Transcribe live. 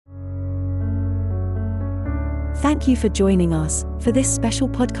Thank you for joining us for this special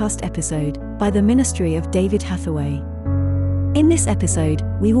podcast episode by the Ministry of David Hathaway. In this episode,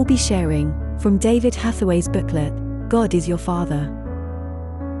 we will be sharing from David Hathaway's booklet, God is Your Father.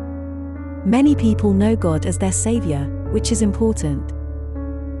 Many people know God as their Savior, which is important.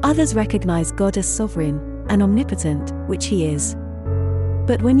 Others recognize God as sovereign and omnipotent, which He is.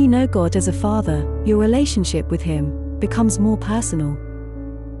 But when you know God as a Father, your relationship with Him becomes more personal.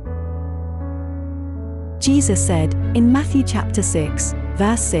 Jesus said, in Matthew chapter 6,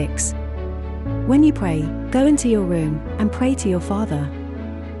 verse 6, "When you pray, go into your room and pray to your Father."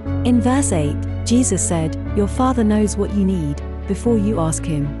 In verse 8, Jesus said, "Your Father knows what you need before you ask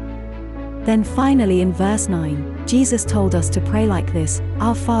Him." Then finally in verse 9, Jesus told us to pray like this,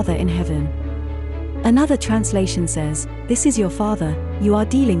 "Our Father in heaven." Another translation says, "This is your Father you are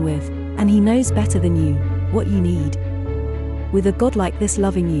dealing with, and He knows better than you what you need." With a God like this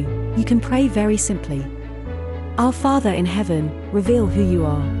loving you, you can pray very simply. Our Father in heaven, reveal who you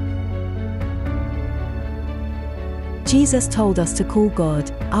are. Jesus told us to call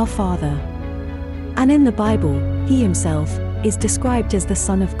God our Father. And in the Bible, He Himself is described as the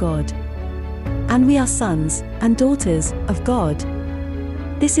Son of God. And we are sons and daughters of God.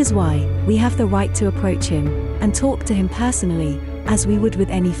 This is why we have the right to approach Him and talk to Him personally, as we would with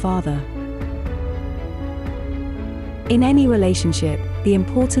any father. In any relationship, the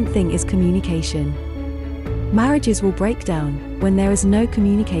important thing is communication. Marriages will break down when there is no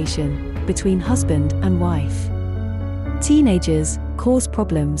communication between husband and wife. Teenagers cause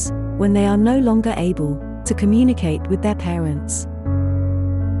problems when they are no longer able to communicate with their parents.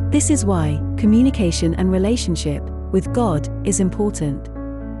 This is why communication and relationship with God is important.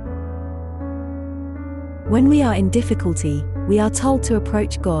 When we are in difficulty, we are told to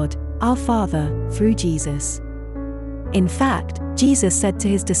approach God, our Father, through Jesus. In fact, Jesus said to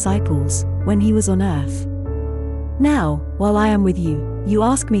His disciples when He was on earth, "Now, while I am with you, you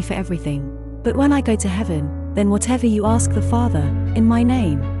ask me for everything. But when I go to heaven, then whatever you ask the Father, in my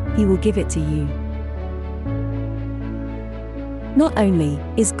name, He will give it to you." Not only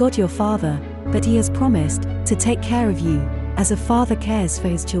is God your Father, but He has promised to take care of you, as a father cares for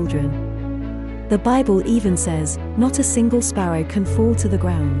his children. The Bible even says, "Not a single sparrow can fall to the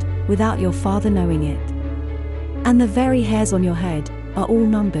ground without your Father knowing it. And the very hairs on your head are all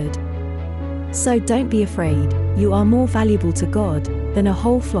numbered." So don't be afraid, you are more valuable to God than a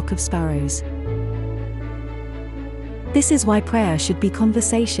whole flock of sparrows. This is why prayer should be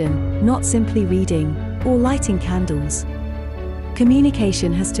conversation, not simply reading or lighting candles.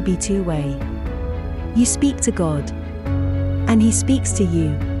 Communication has to be two-way. You speak to God, and He speaks to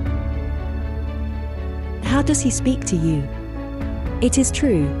you. How does He speak to you? It is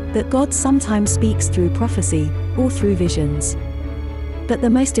true that God sometimes speaks through prophecy or through visions. But the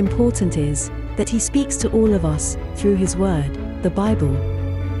most important is that He speaks to all of us through His Word, the Bible.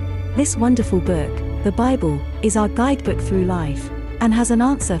 This wonderful book, the Bible, is our guidebook through life, and has an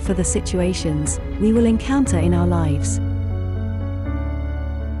answer for the situations we will encounter in our lives.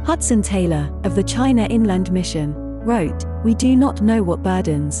 Hudson Taylor, of the China Inland Mission, wrote, "We do not know what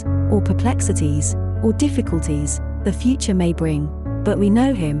burdens, or perplexities, or difficulties the future may bring, but we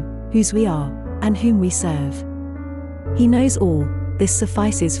know Him, whose we are, and whom we serve. He knows all, this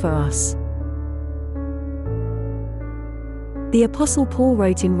suffices for us." The Apostle Paul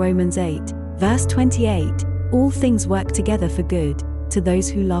wrote in Romans 8, verse 28, "All things work together for good, to those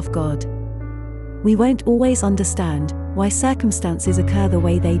who love God." We won't always understand why circumstances occur the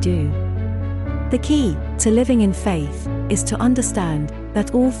way they do. The key to living in faith is to understand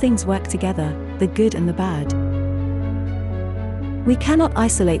that all things work together, the good and the bad. We cannot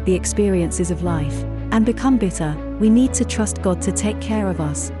isolate the experiences of life and become bitter. We need to trust God to take care of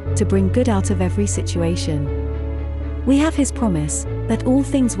us, to bring good out of every situation. We have His promise that all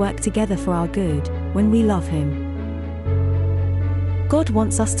things work together for our good when we love Him. God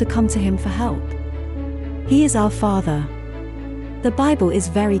wants us to come to Him for help. He is our Father. The Bible is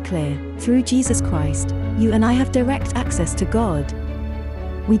very clear, through Jesus Christ, you and I have direct access to God.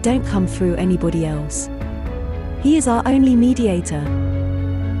 We don't come through anybody else. He is our only mediator.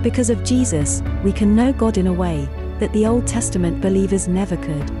 Because of Jesus, we can know God in a way that the Old Testament believers never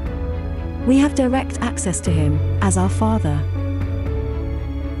could. We have direct access to Him as our Father.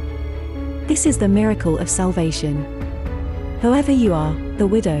 This is the miracle of salvation. Whoever you are, the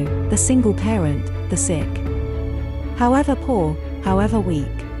widow, the single parent, the sick, however poor, however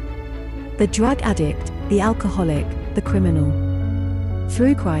weak, the drug addict, the alcoholic, the criminal,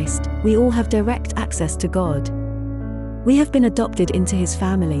 through Christ, we all have direct access to God. We have been adopted into His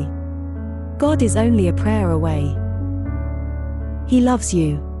family. God is only a prayer away. He loves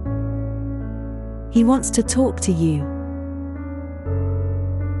you. He wants to talk to you.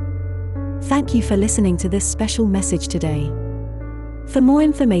 Thank you for listening to this special message today. For more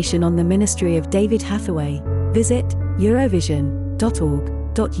information on the ministry of David Hathaway, visit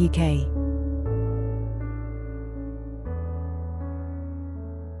eurovision.org.uk.